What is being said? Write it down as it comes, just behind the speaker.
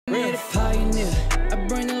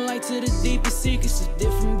keeping secrets of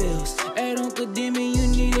different bills. Hey, don't condemn me, you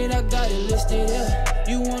need it, I got it listed here.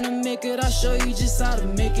 You wanna make it, I'll show you just how to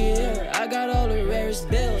make it here. I got all the rarest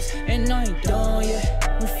bills, and I ain't done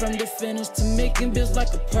yet. Went from defenders to making bills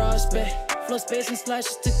like a prospect. Flow space and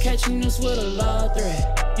slashes to catching us with a lot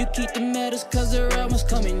threat. You keep the medals cause the right one's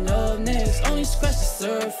coming up next. Only scratch the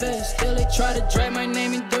surface. Still they try to drag my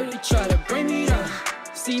name in dirt, they try to bring me down.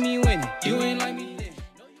 See me winning, you ain't like me.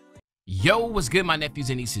 Yo, what's good, my nephews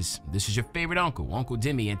and nieces? This is your favorite uncle, Uncle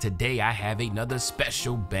Demi, and today I have another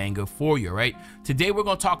special banger for you, right? Today we're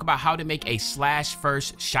going to talk about how to make a slash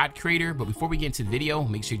first shot creator, but before we get into the video,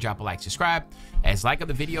 make sure you drop a like, subscribe. As like of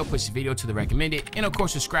the video, push the video to the recommended, and of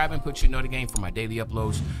course subscribe and put your note again for my daily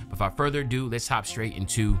uploads. Without further ado, let's hop straight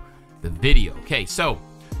into the video. Okay, so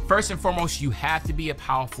first and foremost, you have to be a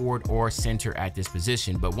power forward or center at this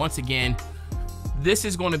position, but once again, this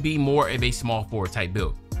is going to be more of a small forward type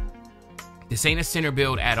build. This ain't a center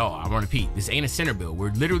build at all. I want to repeat, this ain't a center build.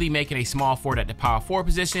 We're literally making a small forward at the power forward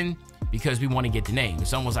position because we want to get the name.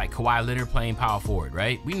 It's almost like Kawhi Leonard playing power forward,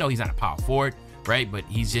 right? We know he's not a power forward, right? But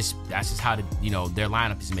he's just, that's just how their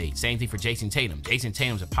lineup is made. Same thing for Jason Tatum. Jason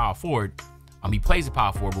Tatum's a power forward. He plays a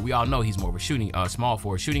power forward, but we all know he's more of a small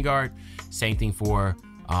forward shooting guard. Same thing for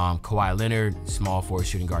Kawhi Leonard, small forward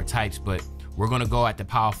shooting guard types, but we're going to go at the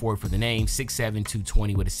power forward for the name, 6'7",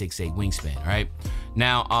 220 with a 6'8" wingspan, all right?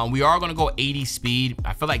 Now, we are going to go 80 speed.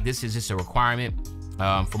 I feel like this is just a requirement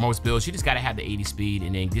for most builds. You just got to have the 80 speed,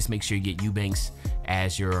 and then just make sure you get Eubanks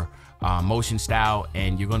as your motion style,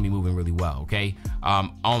 and you're going to be moving really well, okay?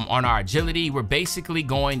 On our agility, we're basically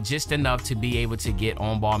going just enough to be able to get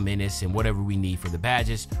on-ball minutes and whatever we need for the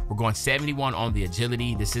badges. We're going 71 on the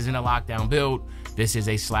agility. This isn't a lockdown build. This is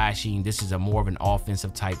a slashing. This is a more of an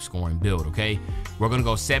offensive type scoring build, okay? We're going to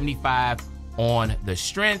go 75 on the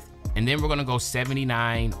strength, and then we're going to go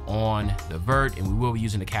 79 on the vert, and we will be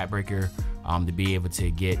using the cap breaker to be able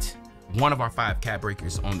to get one of our 5 cap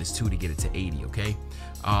breakers on this too to get it to 80, okay?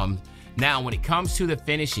 Now, when it comes to the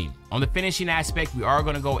finishing, on the finishing aspect, we are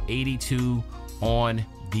going to go 82 on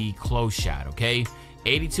the close shot, okay?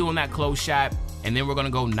 82 on that close shot, and then we're going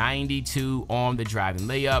to go 92 on the driving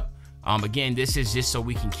layup. Again, this is just so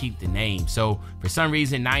we can keep the name. So for some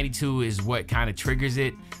reason, 92 is what kind of triggers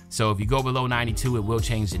it. So if you go below 92, it will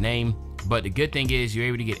change the name. But the good thing is you're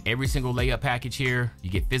able to get every single layup package here. You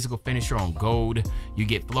get physical finisher on gold. You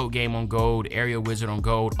get float game on gold, area wizard on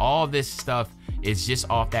gold. All this stuff is just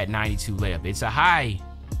off that 92 layup. It's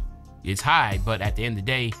high, but at the end of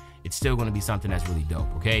the day, it's still going to be something that's really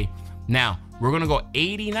dope, okay? Now, we're going to go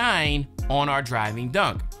 89 on our driving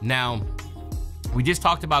dunk. Now, we just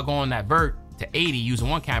talked about going that vert to 80 using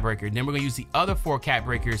 1 cap breaker. Then we're going to use the other 4 cap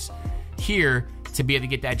breakers here to be able to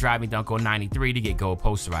get that driving dunk on 93 to get gold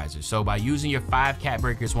posterizer. So by using your 5 cap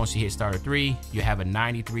breakers, once you hit starter 3, you have a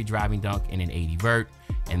 93 driving dunk and an 80 vert,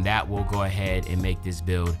 and that will go ahead and make this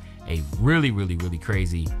build a really, really, really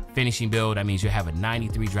crazy finishing build. That means you have a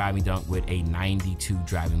 93 driving dunk with a 92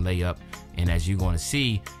 driving layup. And as you're going to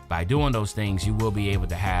see, by doing those things, you will be able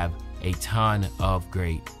to have a ton of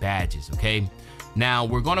great badges, okay? Now,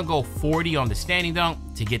 we're going to go 40 on the standing dunk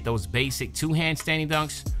to get those basic 2-hand standing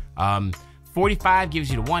dunks. 45 gives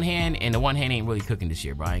you the 1 hand, and the 1 hand ain't really cooking this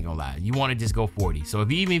year, bro. I ain't gonna lie. You want to just go 40. So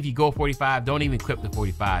even if you go 45, don't even equip the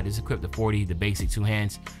 45. Just equip the 40, the basic 2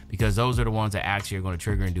 hands, because those are the ones that actually are going to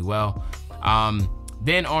trigger and do well.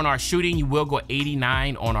 Then on our shooting, you will go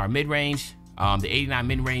 89 on our mid-range. The 89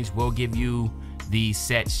 mid-range will give you the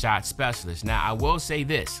set shot specialist. Now, I will say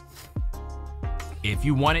this. If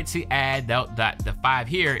you wanted to add the 5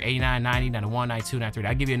 here, 89, 90, 91, 92, 93,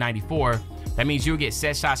 I'll give you a 94. That means you'll get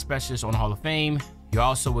set shot specialist on the Hall of Fame. You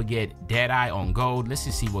also will get Deadeye on gold. Let's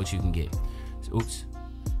just see what you can get. Oops.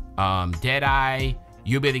 Deadeye,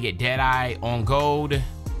 you'll be able to get Deadeye on gold.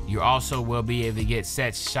 You also will be able to get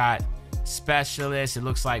set shot specialist. It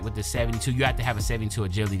looks like with the 72, you have to have a 72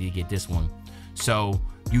 agility to get this one. So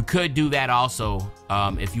you could do that also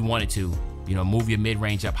if you wanted to, move your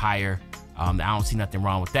mid-range up higher. I don't see nothing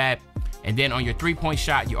wrong with that. And then on your 3-point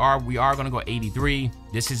shot, we are going to go 83.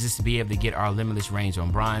 This is just to be able to get our limitless range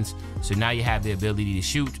on bronze. So now you have the ability to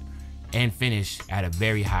shoot and finish at a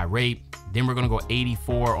very high rate. Then we're going to go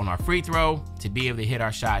 84 on our free throw to be able to hit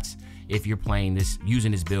our shots if you're playing this,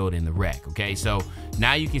 using this build in the rec, okay? So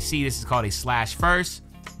now you can see this is called a slash first,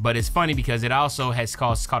 but it's funny because it also has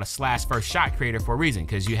called a slash first shot creator for a reason,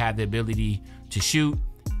 because you have the ability to shoot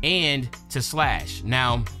and to slash.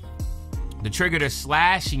 Now, the trigger to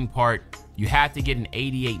slashing part, you have to get an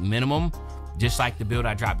 88 minimum, just like the build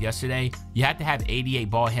I dropped yesterday. You have to have 88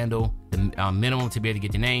 ball handle, the minimum, to be able to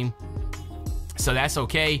get the name. So that's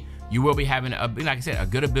okay. You will be having, like I said, a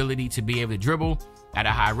good ability to be able to dribble at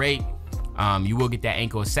a high rate. You will get that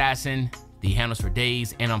ankle assassin, the handles for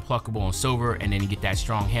days, and unpluckable on silver, and then you get that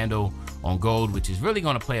strong handle on gold, which is really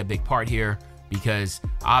going to play a big part here because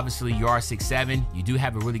obviously you are 6'7", you do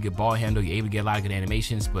have a really good ball handle, you're able to get a lot of good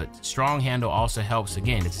animations, but strong handle also helps,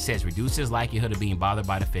 again, as it says, reduces likelihood of being bothered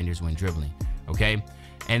by defenders when dribbling, okay?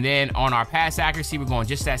 And then on our pass accuracy, we're going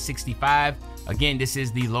just at 65. Again, this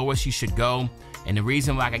is the lowest you should go, and the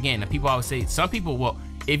reason, like, again, the people always say, some people, well,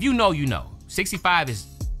 if you know, you know. 65 is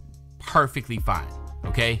perfectly fine,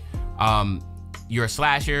 okay? You're a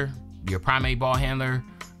slasher, you're a primary ball handler,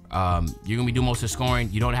 you're gonna be doing most of the scoring.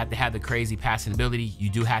 You don't have to have the crazy passing ability. You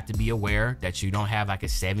do have to be aware that you don't have like a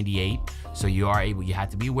 78, so you have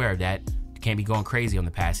to be aware of that. You can't be going crazy on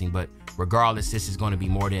the passing, but regardless, this is going to be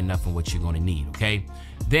more than enough of what you're going to need, okay?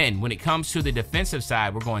 Then when it comes to the defensive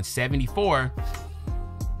side, we're going 74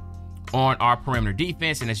 on our perimeter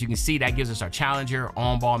defense, and as you can see, that gives us our challenger,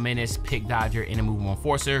 on-ball menace, pick dodger, and a move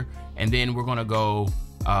enforcer. And then we're gonna go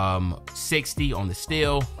 60 on the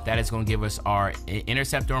steal. That is going to give us our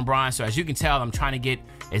interceptor on bronze. So as you can tell, I'm trying to get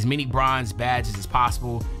as many bronze badges as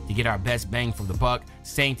possible to get our best bang for the buck.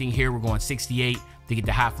 Same thing here, we're going 68 to get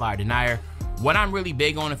the high flyer denier. What I'm really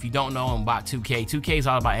big on, if you don't know, I'm about 2K. 2K is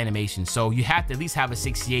all about animation, so you have to at least have a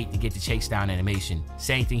 68 to get the chase down animation.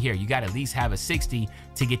 Same thing here, you got to at least have a 60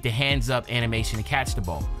 to get the hands up animation to catch the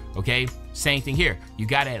ball, okay? Same thing here, you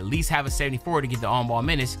got to at least have a 74 to get the on-ball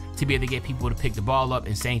menace to be able to get people to pick the ball up,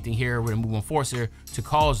 and same thing here with a move enforcer to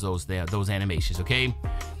cause those animations, okay?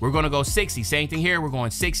 We're going to go 60, same thing here, we're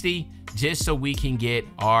going 60 just so we can get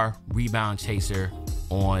our rebound chaser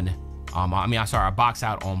on, our box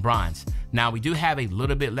out on bronze. Now we do have a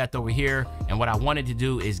little bit left over here, and what I wanted to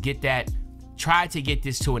do is try to get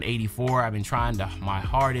this to an 84. I've been trying my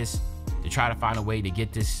hardest to try to find a way to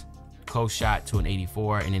get this close shot to an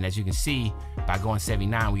 84, and then as you can see, by going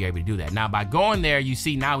 79, we are able to do that. Now by going there, you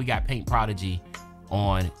see now we got Paint Prodigy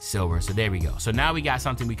on silver, so there we go. So now we got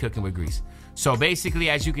something we cooking with grease. So basically,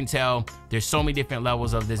 as you can tell, there's so many different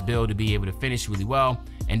levels of this build to be able to finish really well.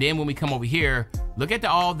 And then when we come over here, look at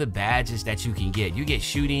all the badges that you can get. You get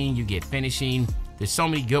shooting, you get finishing. There's so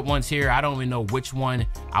many good ones here. I don't even know which one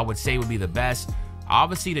I would say would be the best.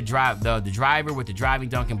 Obviously, the driver with the driving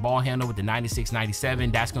dunk and ball handle with the 96,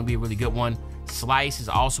 97, that's going to be a really good one. Slice is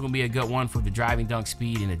also going to be a good one for the driving dunk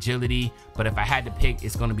speed and agility. But if I had to pick,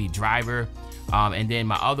 it's going to be driver. And then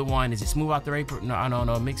my other one, is it smooth out the raper? No,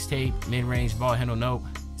 mixtape, mid-range, ball handle, nope.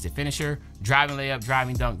 Is it finisher? Driving layup,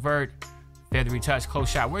 driving dunk, vert, feathery touch, close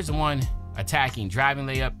shot. Where's the one? Attacking, driving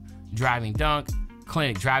layup, driving dunk,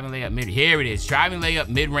 clinic, driving layup, mid. Here it is, driving layup,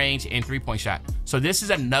 mid-range, and three-point shot. So this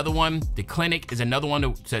is another one. The clinic is another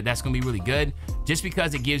one that's gonna be really good, just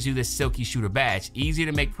because it gives you this silky shooter badge. Easier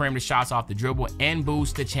to make perimeter shots off the dribble and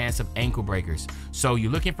boost the chance of ankle breakers. So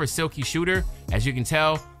you're looking for silky shooter, as you can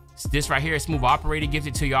tell. This right here, smooth operator, gives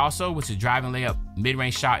it to you also, which is driving layup,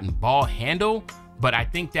 mid-range shot, and ball handle. But I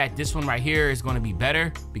think that this one right here is going to be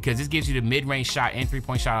better because this gives you the mid-range shot and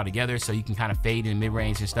three-point shot all together, so you can kind of fade in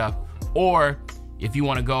mid-range and stuff. Or if you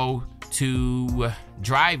want to go to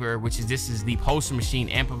driver, this is the poster machine,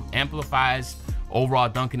 amplifies overall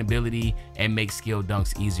dunking ability and makes skilled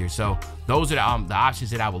dunks easier. So those are the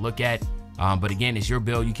options that I will look at. But again, it's your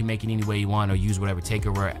build. You can make it any way you want or use whatever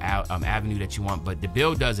takeover avenue that you want. But the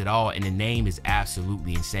build does it all, and the name is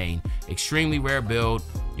absolutely insane. Extremely rare build.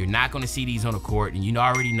 You're not going to see these on the court, and you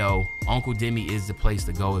already know Uncle Demi is the place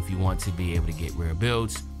to go if you want to be able to get rare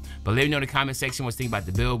builds. But let me know in the comment section what you think about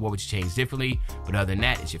the build. What would you change differently? But other than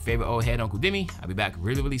that, it's your favorite old head, Uncle Demi. I'll be back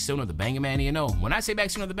really, really soon with the Banger Man. You know, when I say back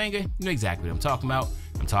soon with the Banger, you know exactly what I'm talking about.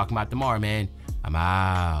 I'm talking about tomorrow, man. I'm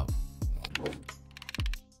out.